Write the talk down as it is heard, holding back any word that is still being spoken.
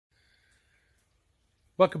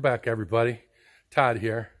Welcome back, everybody. Todd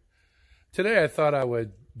here. Today I thought I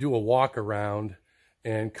would do a walk around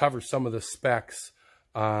and cover some of the specs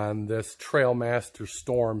on this Trailmaster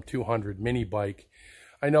Storm 200 mini bike.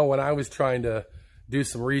 I know when I was trying to do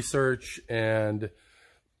some research and,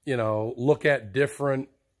 look at different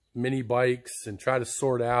mini bikes and try to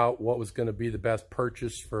sort out what was going to be the best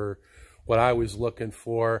purchase for what I was looking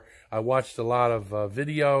for, I watched a lot of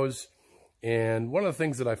videos. And one of the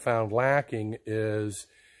things that I found lacking is,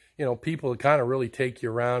 people kind of really take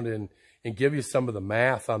you around and give you some of the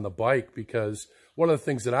math on the bike, because one of the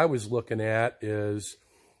things that I was looking at is,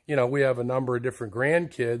 we have a number of different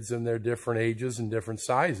grandkids and they're different ages and different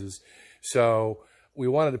sizes. So we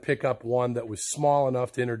wanted to pick up one that was small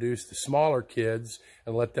enough to introduce the smaller kids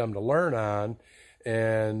and let them to learn on.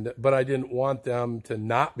 But I didn't want them to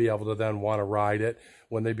not be able to then want to ride it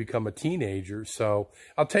when they become a teenager. So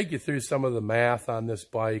I'll take you through some of the math on this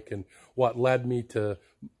bike and what led me to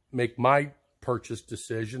make my purchase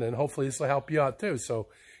decision, and hopefully this will help you out too. So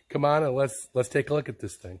come on and let's take a look at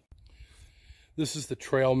this thing. This is the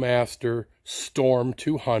Trailmaster Storm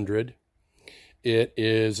 200. It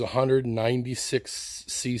is 196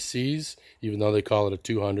 cc's, even though they call it a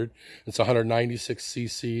 200. It's 196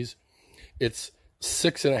 cc's. It's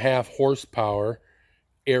 6.5 horsepower,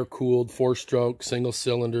 air-cooled, 4-stroke,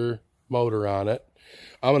 single-cylinder motor on it.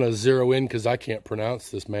 I'm going to zero in because I can't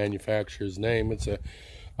pronounce this manufacturer's name. It's a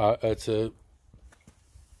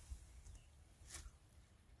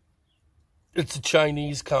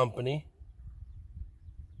Chinese company.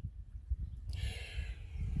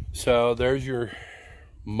 So there's your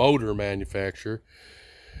motor manufacturer.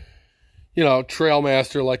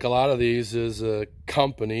 Trailmaster, like a lot of these, is a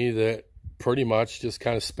company that pretty much just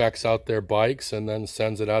kind of specs out their bikes and then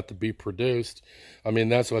sends it out to be produced. I mean,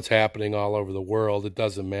 that's what's happening all over the world. It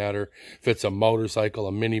doesn't matter if it's a motorcycle,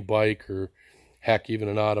 a mini bike, or heck, even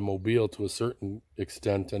an automobile to a certain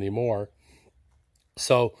extent anymore.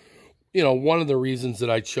 So, one of the reasons that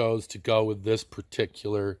I chose to go with this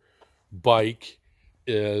particular bike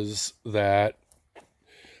is that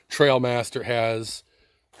Trailmaster has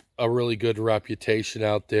a really good reputation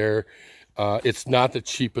out there. It's not the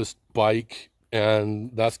cheapest bike, and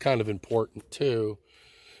that's kind of important too,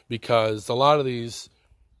 because a lot of these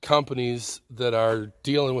companies that are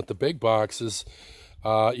dealing with the big boxes,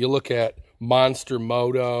 you look at Monster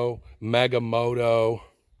Moto, Mega Moto.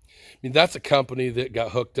 I mean, that's a company that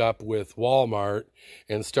got hooked up with Walmart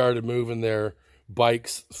and started moving their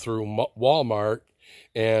bikes through Walmart.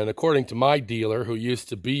 And according to my dealer, who used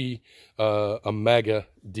to be a mega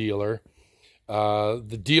dealer,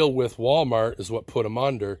 the deal with Walmart is what put them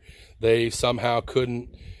under. They somehow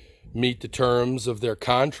couldn't meet the terms of their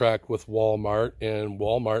contract with Walmart, and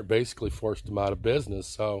Walmart basically forced them out of business.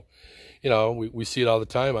 So, we see it all the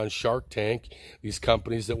time on Shark Tank, these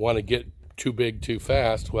companies that want to get too big too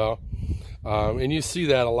fast. Well, and you see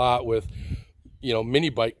that a lot with, mini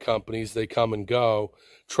bike companies. They come and go.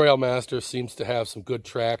 Trailmaster seems to have some good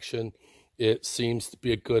traction. It seems to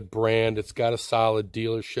be a good brand. It's got a solid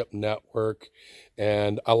dealership network,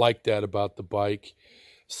 and I like that about the bike.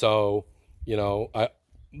 So,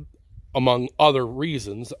 among other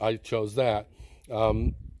reasons, I chose that.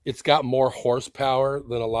 It's got more horsepower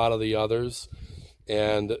than a lot of the others,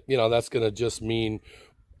 and, that's going to just mean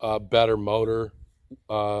better motor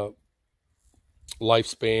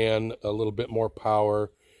lifespan, a little bit more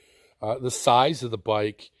power. The size of the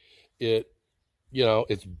bike,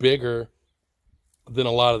 it's bigger than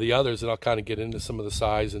a lot of the others, and I'll kind of get into some of the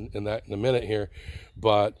size and that in a minute here.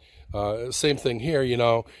 But same thing here,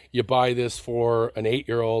 you buy this for an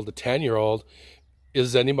 8-year-old, a 10-year-old.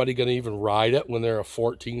 Is anybody going to even ride it when they're a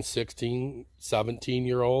 14, 16,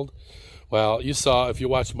 17-year-old? Well, you saw, if you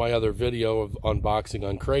watched my other video of unboxing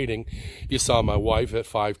on crating, you saw my wife at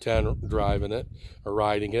 5'10" driving it or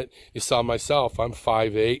riding it. You saw myself, I'm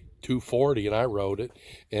 5'8", 240, and I rode it,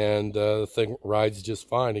 and the thing rides just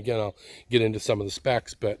fine. Again, I'll get into some of the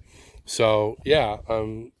specs, but so yeah.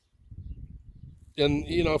 And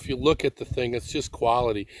if you look at the thing, it's just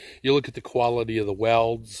quality. You look at the quality of the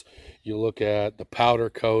welds, you look at the powder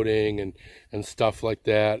coating and stuff like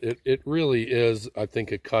that. It really is, I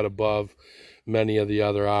think, a cut above many of the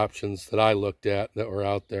other options that I looked at that were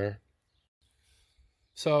out there.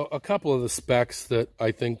 So a couple of the specs that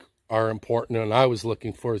I think are important and I was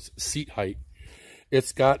looking for is seat height.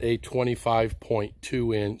 It's got a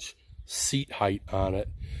 25.2 inch seat height on it.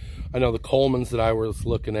 I know the Coleman's that I was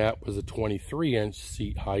looking at was a 23 inch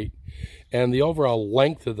seat height, and the overall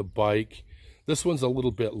length of the bike, this one's a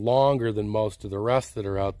little bit longer than most of the rest that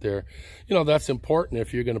are out there. That's important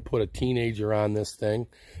if you're going to put a teenager on this thing.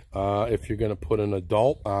 If you're going to put an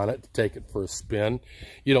adult on it to take it for a spin,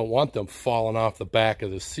 you don't want them falling off the back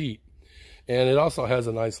of the seat. And it also has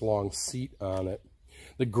a nice long seat on it.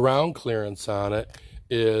 The ground clearance on it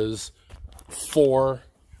is 4.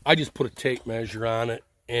 I just put a tape measure on it,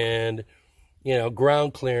 and you know,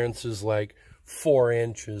 ground clearance is like 4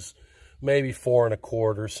 inches, maybe 4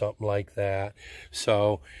 1/4, something like that.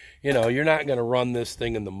 So, you know, you're not going to run this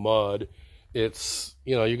thing in the mud. It's,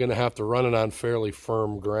 you know, you're going to have to run it on fairly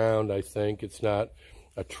firm ground, I think. It's not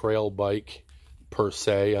a trail bike per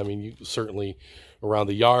se. I mean, you certainly around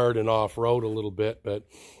the yard and off-road a little bit, but,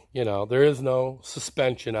 you know, there is no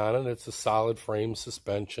suspension on it. It's a solid frame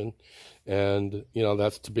suspension, and, you know,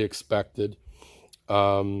 that's to be expected.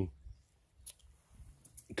 A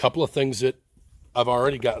couple of things that I've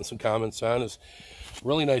already gotten some comments on is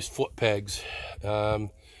really nice foot pegs.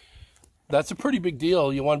 That's a pretty big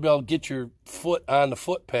deal. You want to be able to get your foot on the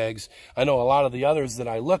foot pegs. I know a lot of the others that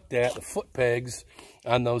I looked at, the foot pegs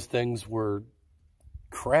on those things were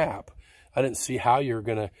crap. I didn't see how you're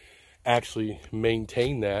going to actually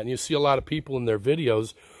maintain that. And you see a lot of people in their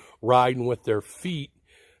videos riding with their feet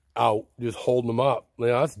out, just holding them up. You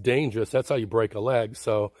know, that's dangerous. That's how you break a leg.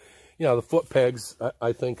 So, you know, the foot pegs,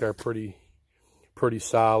 I think, are pretty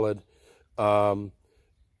solid. The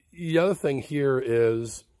other thing here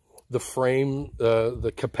is the frame,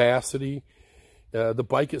 the capacity. The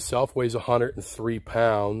bike itself weighs 103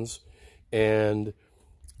 pounds, and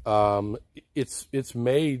it's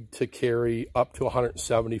made to carry up to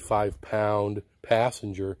 175-pound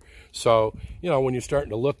passenger. So, you know, when you're starting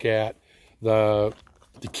to look at the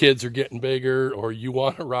kids are getting bigger, or you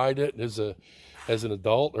want to ride it as an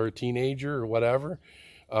adult or a teenager or whatever,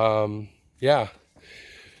 yeah,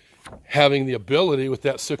 having the ability with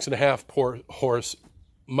that 6.5 horse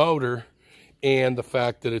motor, and the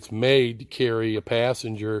fact that it's made to carry a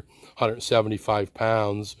passenger 175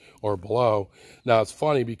 pounds or below. Now, it's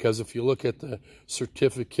funny because if you look at the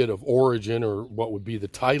certificate of origin, or what would be the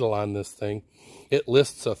title on this thing, it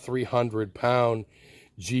lists a 300-pound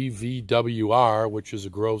GVWR, which is a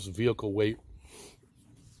gross vehicle weight,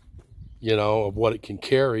 you know, of what it can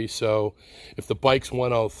carry. So if the bike's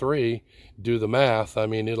 103, do the math. I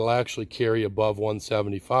mean, it'll actually carry above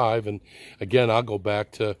 175. And again, I'll go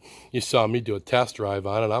back to, you saw me do a test drive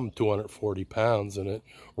on it. I'm 240 pounds, and it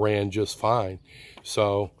ran just fine.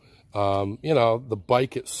 So, you know, the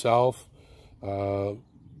bike itself,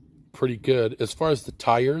 pretty good. As far as the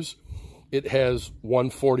tires, it has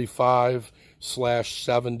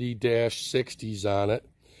 145/70-60s on it.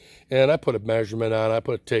 And I put a measurement on it. I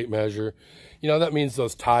put a tape measure. You know, that means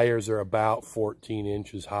those tires are about 14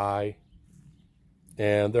 inches high.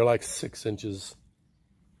 And they're like 6 inches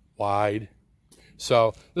wide.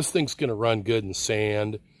 So this thing's going to run good in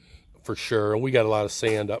sand for sure. And we got a lot of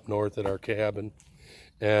sand up north at our cabin.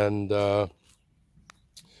 And,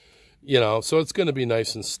 you know, so it's going to be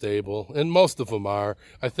nice and stable. And most of them are.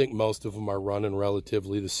 I think most of them are running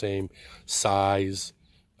relatively the same size,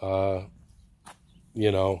 you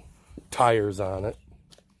know, tires on it.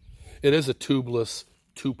 It is a tubeless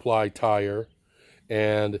 2-ply tire,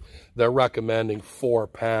 and they're recommending 4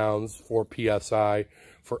 pounds, 4 psi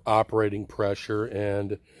for operating pressure,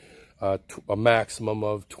 and a maximum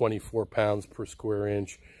of 24 pounds per square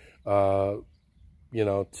inch, you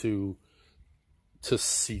know, to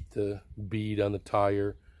seat the bead on the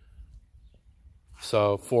tire.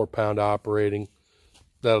 So 4-pound operating,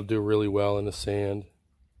 that'll do really well in the sand.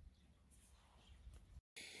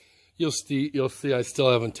 You'll see I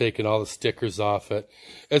still haven't taken all the stickers off it.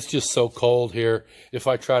 It's just so cold here. If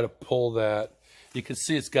I try to pull that, you can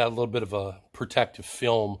see it's got a little bit of a protective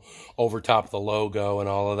film over top of the logo and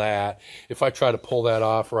all of that. If I try to pull that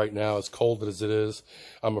off right now, as cold as it is,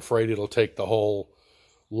 I'm afraid it'll take the whole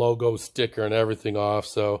logo sticker and everything off.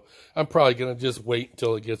 So I'm probably going to just wait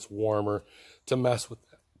until it gets warmer to mess with that.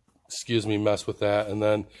 Mess with that. And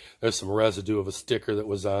then there's some residue of a sticker that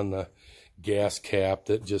was on the gas cap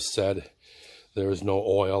that just said there was no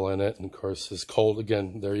oil in it. And of course, as cold,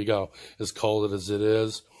 again, there you go, as cold as it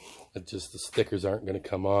is, it just, the stickers aren't going to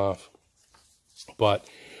come off. But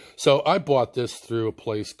so I bought this through a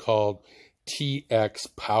place called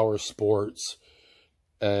TX Power Sports,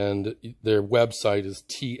 and their website is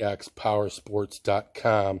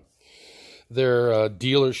txpowersports.com. They're a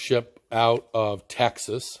dealership out of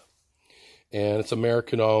Texas, and it's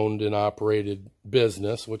American owned and operated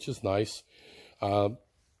business, which is nice.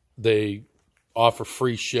 They offer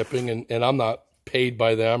free shipping, and I'm not paid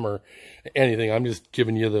by them or anything. I'm just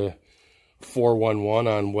giving you the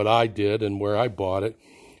 411 on what I did and where I bought it.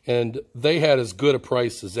 And they had as good a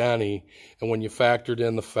price as any. And when you factored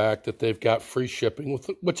in the fact that they've got free shipping,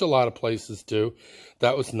 which a lot of places do,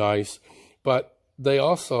 that was nice. But they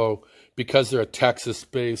also, because they're a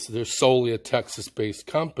Texas-based, they're solely a Texas-based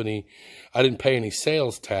company, I didn't pay any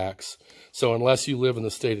sales tax. So unless you live in the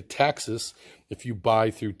state of Texas, if you buy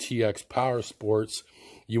through TX Power Sports,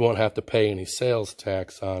 you won't have to pay any sales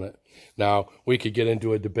tax on it. Now, we could get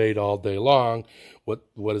into a debate all day long. What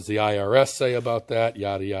does the IRS say about that?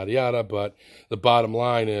 Yada, yada, yada. But the bottom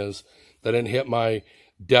line is that I didn't hit my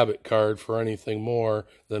debit card for anything more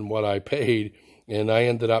than what I paid. And I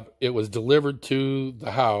ended up, it was delivered to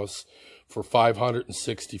the house for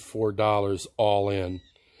 $564 all in.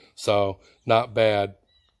 So, not bad.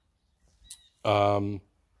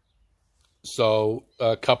 So,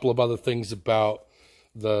 a couple of other things about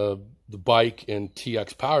the bike and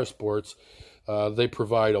TX Power Sports. They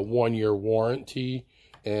provide a 1-year warranty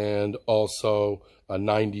and also a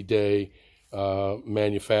 90-day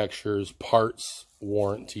manufacturer's parts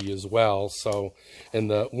warranty as well. So, and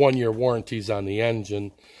the 1-year warranty is on the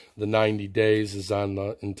engine. The 90 days is on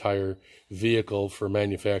the entire vehicle for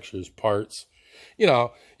manufacturer's parts. You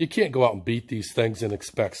know, you can't go out and beat these things and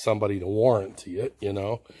expect somebody to warranty it, you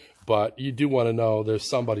know. But you do want to know there's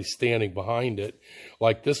somebody standing behind it.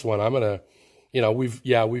 Like this one, I'm going to, you know, we've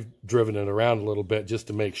driven it around a little bit just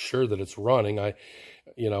to make sure that it's running.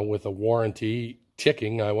 You know, with a warranty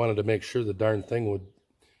ticking, I wanted to make sure the darn thing would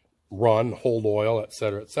run, hold oil, et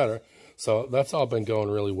cetera, et cetera. So that's all been going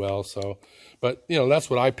really well. So, but, you know,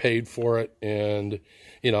 that's what I paid for it. And,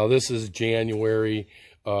 you know, this is January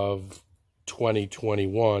of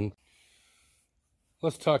 2021.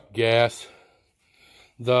 Let's talk gas.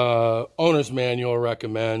 The owner's manual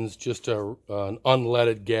recommends just an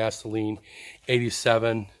unleaded gasoline,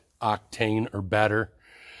 87 octane or better.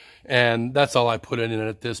 And that's all I put in it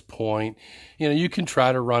at this point. You know, you can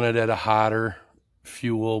try to run it at a hotter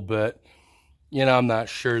fuel, but, you know, I'm not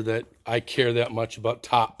sure that I care that much about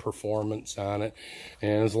top performance on it.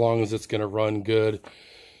 And as long as it's going to run good,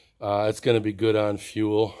 it's going to be good on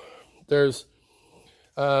fuel.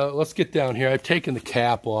 Let's get down here. I've taken the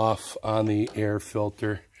cap off on the air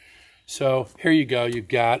filter. So here you go. You've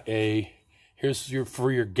got here's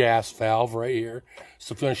for your gas valve right here.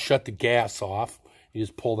 So if you want to shut the gas off, you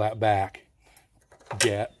just pull that back.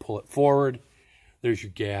 Pull it forward. There's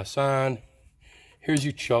your gas on. Here's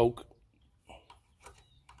your choke.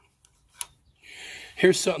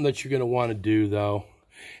 Here's something that you're going to want to do though.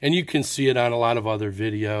 And you can see it on a lot of other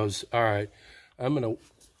videos. All right. I'm going to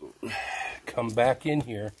come back in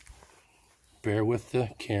here. Bear with the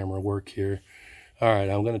camera work here. All right,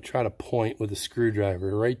 I'm going to try to point with a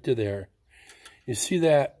screwdriver right to there. You see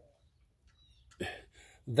that?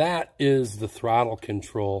 That is the throttle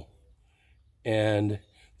control. And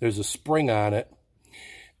there's a spring on it.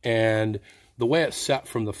 And the way it's set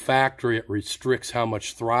from the factory, it restricts how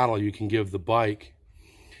much throttle you can give the bike.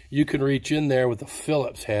 You can reach in there with a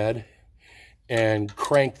Phillips head and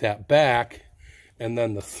crank that back, and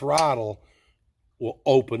then the throttle will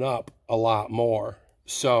open up a lot more.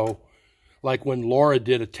 So, like when Laura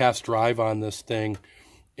did a test drive on this thing,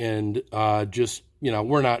 and just, you know,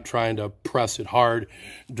 we're not trying to press it hard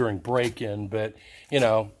during break-in, but, you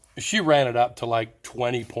know, she ran it up to like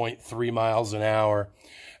 20.3 miles an hour.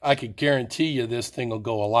 I could guarantee you this thing will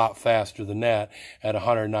go a lot faster than that at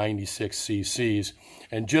 196 cc's.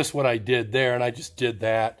 And just what I did there, and I just did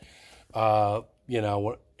that, you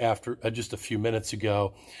know, after just a few minutes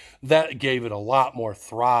ago, that gave it a lot more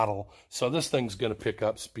throttle. So this thing's going to pick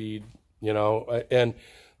up speed, you know, and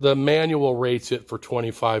the manual rates it for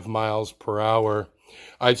 25 miles per hour.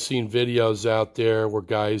 I've seen videos out there where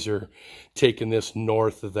guys are taking this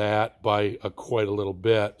north of that by quite a little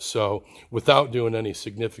bit. So without doing any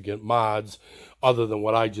significant mods other than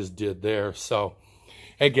what I just did there. So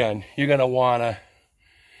again, you're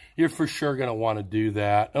for sure going to want to do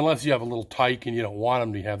that. Unless you have a little tyke and you don't want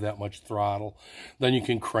them to have that much throttle, then you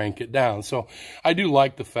can crank it down. So I do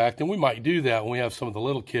like the fact, and we might do that when we have some of the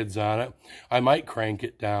little kids on it. I might crank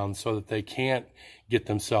it down so that they can't get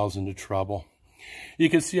themselves into trouble. You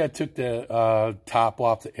can see I took the top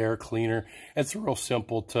off the air cleaner. It's real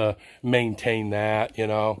simple to maintain that, you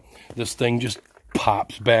know. This thing just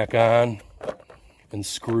pops back on and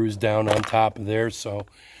screws down on top of there. So,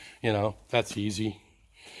 you know, that's easy.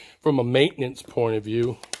 From a maintenance point of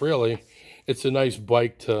view, really, it's a nice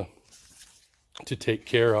bike to take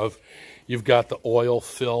care of. You've got the oil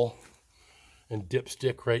fill and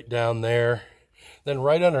dipstick right down there. Then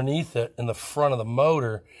right underneath it in the front of the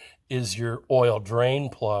motor is your oil drain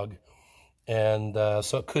plug. And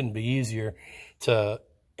so it couldn't be easier to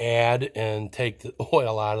add and take the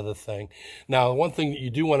oil out of the thing. Now, one thing that you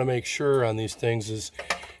do want to make sure on these things is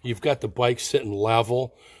you've got the bike sitting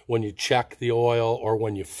level when you check the oil or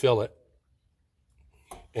when you fill it.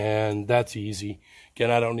 And that's easy. Again,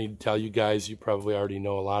 I don't need to tell you guys. You probably already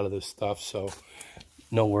know a lot of this stuff, so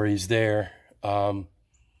no worries there. Yeah,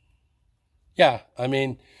 I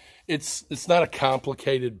mean, it's not a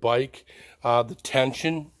complicated bike. The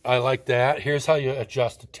tension, I like that. Here's how you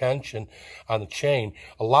adjust the tension on the chain.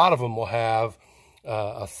 A lot of them will have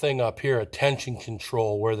a thing up here, a tension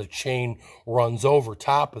control, where the chain runs over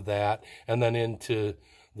top of that and then into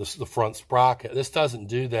the front sprocket. This doesn't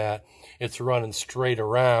do that. It's running straight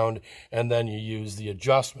around, and then you use the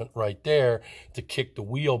adjustment right there to kick the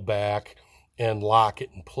wheel back and lock it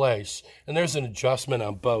in place. And there's an adjustment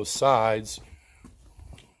on both sides.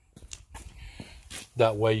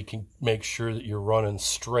 That way you can make sure that you're running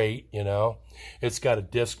straight, you know. It's got a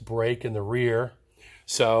disc brake in the rear.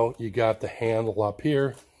 So you got the handle up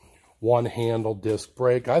here, one handle disc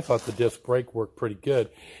brake. I thought the disc brake worked pretty good,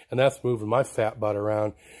 and that's moving my fat butt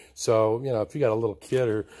around. So, you know, if you got a little kid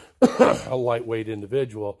or a lightweight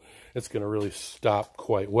individual, it's going to really stop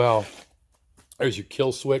quite well. There's your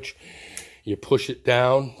kill switch. You push it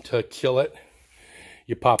down to kill it.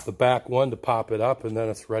 You pop the back one to pop it up, and then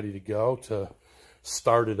it's ready to go to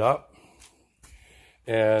start it up.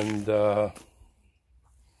 And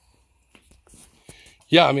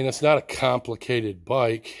yeah, I mean, it's not a complicated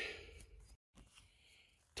bike.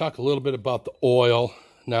 Talk a little bit about the oil.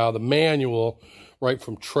 Now, the manual, right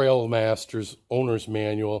from Trailmaster's owner's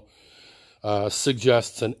manual,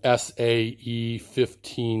 suggests an SAE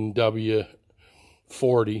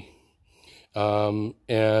 15W40.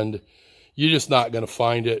 And you're just not going to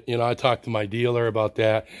find it. You know, I talked to my dealer about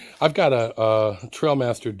that. I've got a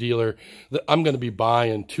Trailmaster dealer that I'm going to be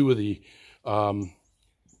buying two of the, I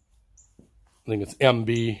think it's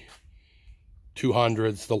MB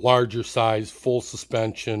 200s, the larger size, full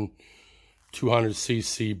suspension,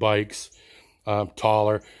 200cc bikes,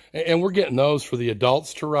 taller. And we're getting those for the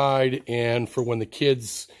adults to ride and for when the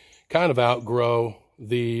kids kind of outgrow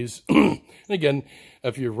these. And again,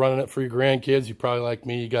 if you're running it for your grandkids, you probably, like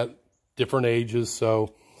me, you got different ages.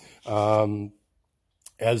 So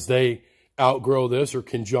as they outgrow this or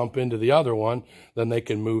can jump into the other one, then they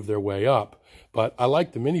can move their way up. But I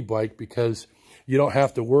like the mini bike because you don't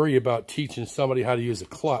have to worry about teaching somebody how to use a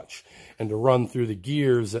clutch and to run through the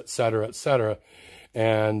gears, et cetera, et cetera.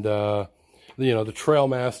 And, you know, the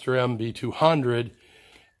Trailmaster MB200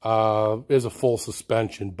 is a full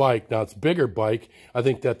suspension bike. Now, it's a bigger bike. I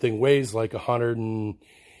think that thing weighs like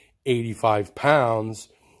 185 pounds,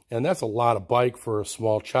 and that's a lot of bike for a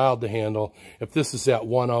small child to handle. If this is at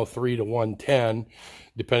 103 to 110,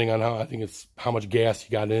 depending on how, I think it's how much gas you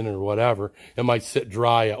got in it or whatever, it might sit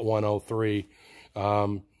dry at 103.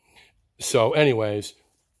 So anyways,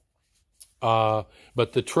 but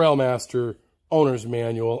the Trailmaster owner's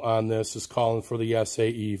manual on this is calling for the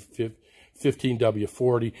SAE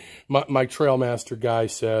 15W40. My Trailmaster guy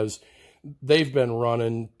says they've been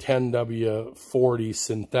running 10W40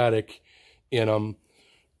 synthetic in them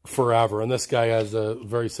forever. And this guy has a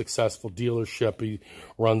very successful dealership. He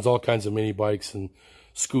runs all kinds of mini bikes and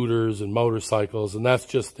scooters and motorcycles, and that's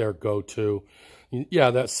just their go-to.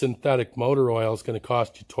 Yeah, that synthetic motor oil is going to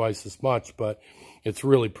cost you twice as much, but it's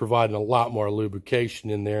really providing a lot more lubrication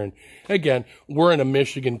in there. And again, we're in a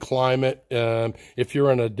Michigan climate. If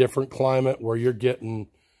you're in a different climate where you're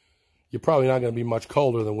probably not going to be much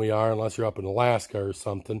colder than we are unless you're up in Alaska or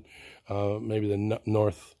something, maybe the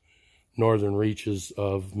northern reaches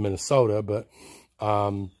of Minnesota. But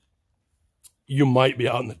you might be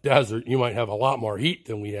out in the desert. You might have a lot more heat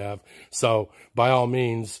than we have. So by all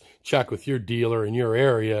means, check with your dealer in your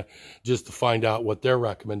area just to find out what their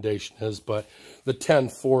recommendation is. But the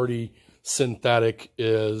 1040 synthetic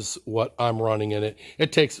is what I'm running in it.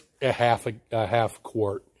 It takes a half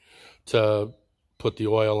quart to put the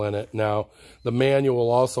oil in it. Now, the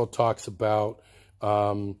manual also talks about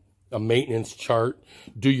a maintenance chart.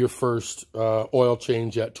 Do your first oil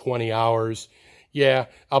change at 20 hours. Yeah,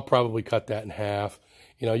 I'll probably cut that in half.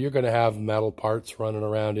 You know, you're going to have metal parts running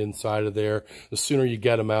around inside of there. The sooner you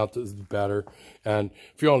get them out, the better. And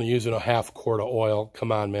if you're only using a half quart of oil,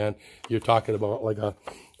 come on, man. You're talking about like a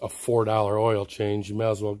 $4 oil change. You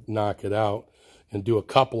may as well knock it out and do a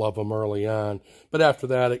couple of them early on. But after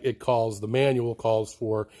that, the manual calls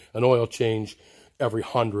for an oil change every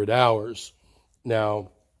 100 hours.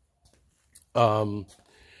 Now,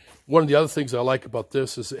 one of the other things I like about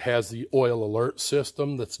this is it has the oil alert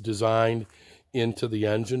system that's designed into the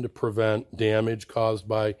engine to prevent damage caused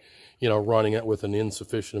by, you know, running it with an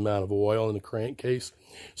insufficient amount of oil in the crankcase.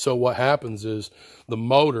 So what happens is the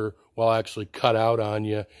motor will actually cut out on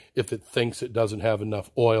you if it thinks it doesn't have enough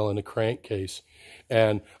oil in the crankcase.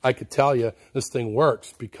 And I could tell you this thing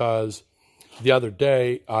works because the other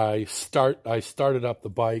day I started up the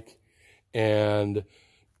bike and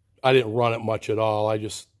I didn't run it much at all. I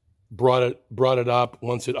just brought it up.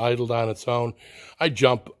 Once it idled on its own, I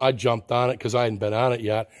jumped on it because I hadn't been on it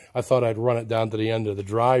yet. I thought I'd run it down to the end of the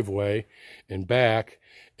driveway and back,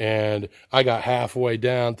 and I got halfway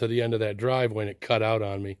down to the end of that driveway and it cut out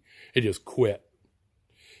on me. It just quit.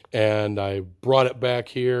 And I brought it back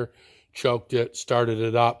here, choked it, started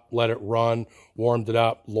it up, let it run, warmed it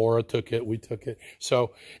up. Laura took it, we took it.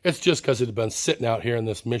 So it's just because it had been sitting out here in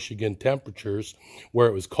this Michigan temperatures where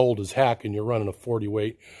it was cold as heck and you're running a 40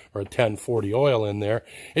 weight or a 1040 oil in there.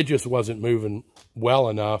 It just wasn't moving well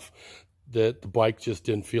enough that the bike just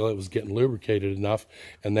didn't feel it was getting lubricated enough,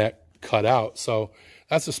 and that cut out. So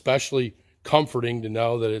that's especially comforting to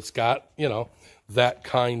know that it's got, you know, that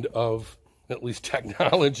kind of at least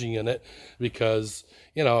technology in it, because,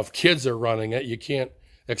 you know, if kids are running it, you can't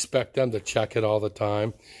expect them to check it all the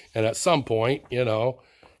time. And at some point, you know,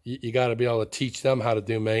 you got to be able to teach them how to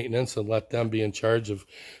do maintenance and let them be in charge of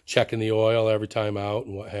checking the oil every time out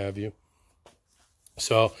and what have you.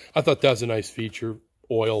 So I thought that was a nice feature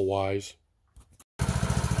oil-wise.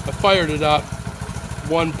 I fired it up,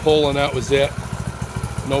 one pull, and that was it.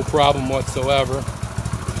 No problem whatsoever.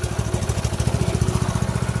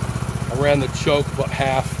 I ran the choke about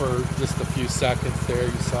half for just a few seconds there,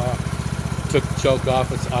 you saw. Took the choke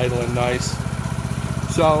off, it's idling nice.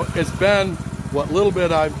 So it's been, what little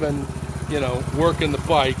bit I've been, you know, working the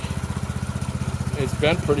bike, it's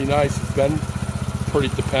been pretty nice. It's been pretty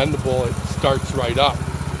dependable. It starts right up.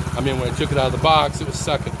 I mean, when I took it out of the box, it was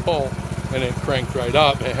second pull, and it cranked right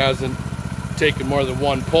up. It hasn't taken more than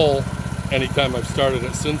one pull anytime I've started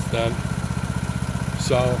it since then.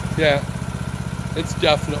 So, yeah. It's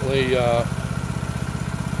definitely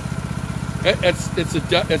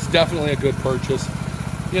it's definitely a good purchase.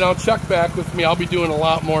 You know, check back with me. I'll be doing a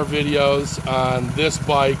lot more videos on this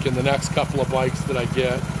bike and the next couple of bikes that I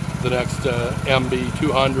get, the next MB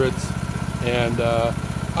 200s, and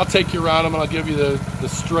I'll take you around them and I'll give you the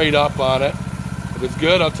straight up on it. If it's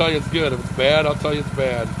good, I'll tell you it's good. If it's bad, I'll tell you it's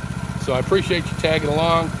bad. So I appreciate you tagging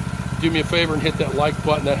along. Do me a favor and hit that like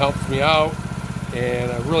button. That helps me out.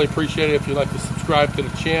 And I really appreciate it if you'd like to subscribe to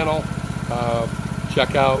the channel.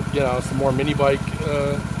 Check out, you know, some more mini bike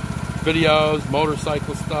videos,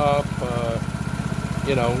 motorcycle stuff.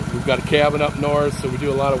 You know, we've got a cabin up north, so we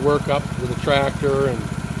do a lot of work up with a tractor and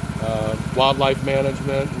wildlife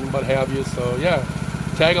management and what have you. So yeah,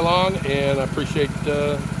 tag along, and I appreciate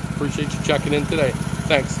you checking in today.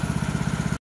 Thanks.